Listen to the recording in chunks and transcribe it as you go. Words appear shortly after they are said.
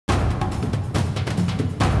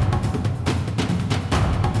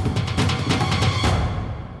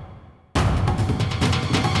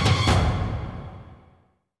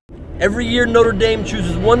Every year Notre Dame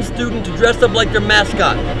chooses one student to dress up like their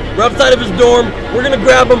mascot. We're outside of his dorm, we're gonna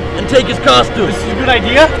grab him and take his costume. This is a good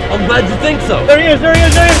idea? I'm glad you think so. There he is, there he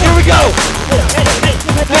is, there he is! Here we go!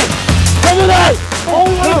 Hey, cover that! All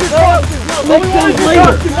we want is your costume! All we want is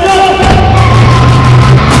your costume!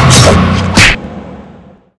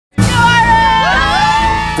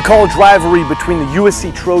 The college rivalry between the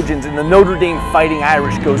USC Trojans and the Notre Dame Fighting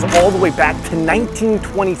Irish goes all the way back to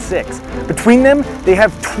 1926. Between them, they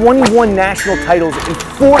have 21 national titles and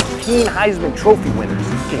 14 Heisman Trophy winners.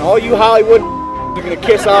 And all you Hollywood are gonna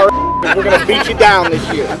kiss our and we're gonna beat you down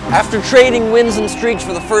this year. After trading wins and streaks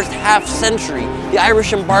for the first half-century, the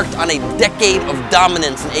Irish embarked on a decade of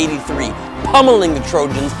dominance in '83, pummeling the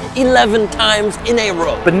Trojans 11 times in a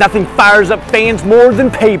row. But nothing fires up fans more than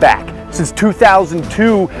payback. Since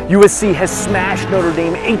 2002, USC has smashed Notre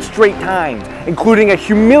Dame 8 straight times, including a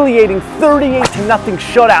humiliating 38-0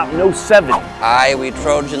 shutout in '07. Aye, we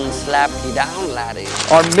Trojans slapped you down, laddie.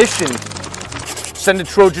 Our mission, send a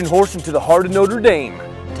Trojan horse into the heart of Notre Dame.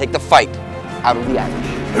 Take the fight out of the Irish.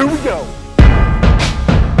 Here we go.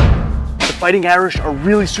 The Fighting Irish are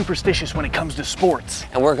really superstitious when it comes to sports.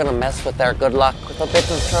 And we're gonna mess with their good luck with a bit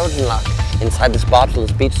of Trojan luck. Inside this bottle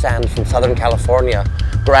is beach sand from Southern California,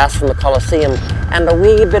 grass from the Coliseum, and a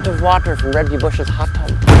wee bit of water from Reggie Bush's hot tub.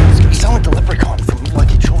 You sound like the Leprechaun from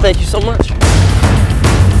Lucky Trojan. Thank you so much.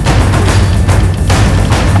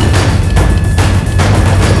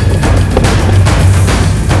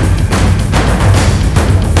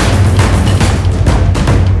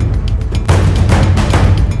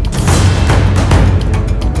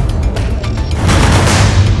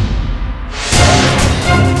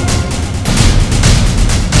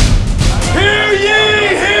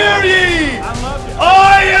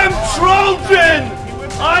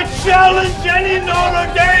 I challenge any Notre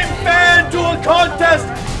Dame fan to a contest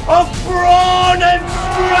of brawn and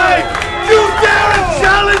strength. You dare to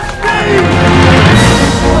challenge me?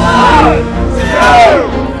 1, 2,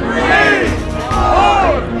 3,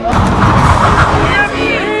 4.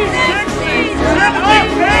 15, 16,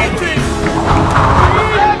 17, 18,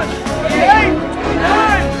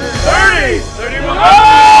 19, 30, 31.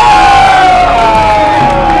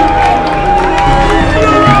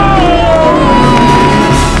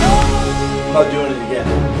 Not doing it again.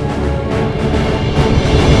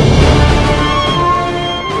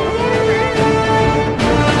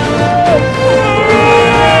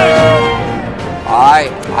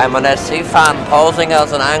 I'm an SC fan posing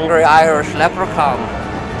as an angry Irish leprechaun.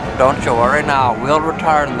 Don't you worry now, we'll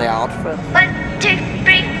return the outfit. 1, 2,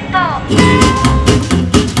 3, 4.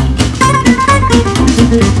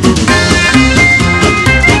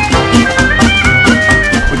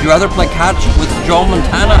 Would you rather play catch with Joe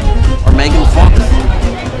Montana or Megan Fox?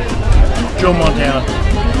 Joe Montana.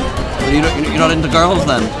 You're not into girls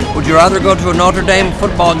then? Would you rather go to a Notre Dame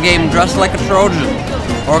football game dressed like a Trojan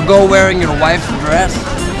or go wearing your wife's dress?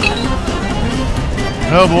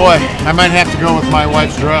 Oh boy, I might have to go with my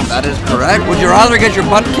wife's dress. That is correct. Would you rather get your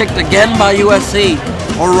butt kicked again by USC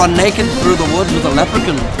or run naked through the woods with a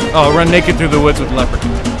leprechaun? Oh, run naked through the woods with a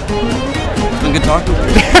leprechaun. It's been good talking to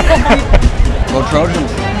you. Go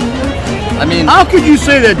Trojans. I mean, how could you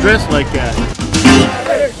say that dressed like that?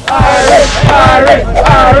 Irish, Irish,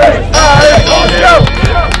 Irish, Irish, Irish, go!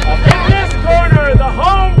 In this corner, the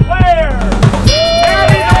home player.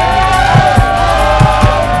 Over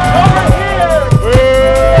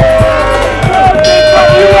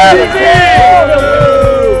here.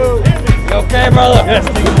 you okay, brother? Yes,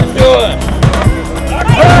 you can do it.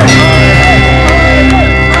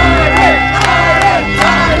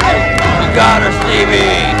 You got her,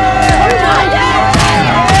 Stevie.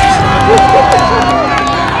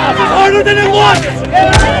 Harder than it looks!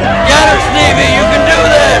 Get her, Stevie! You can do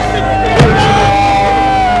this!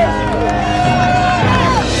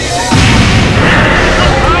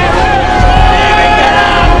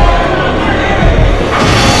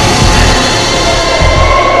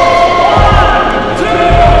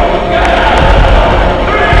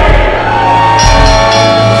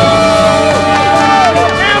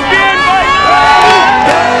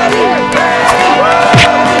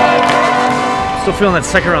 Still feeling that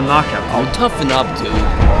second round knockout. Oh, toughen up, dude.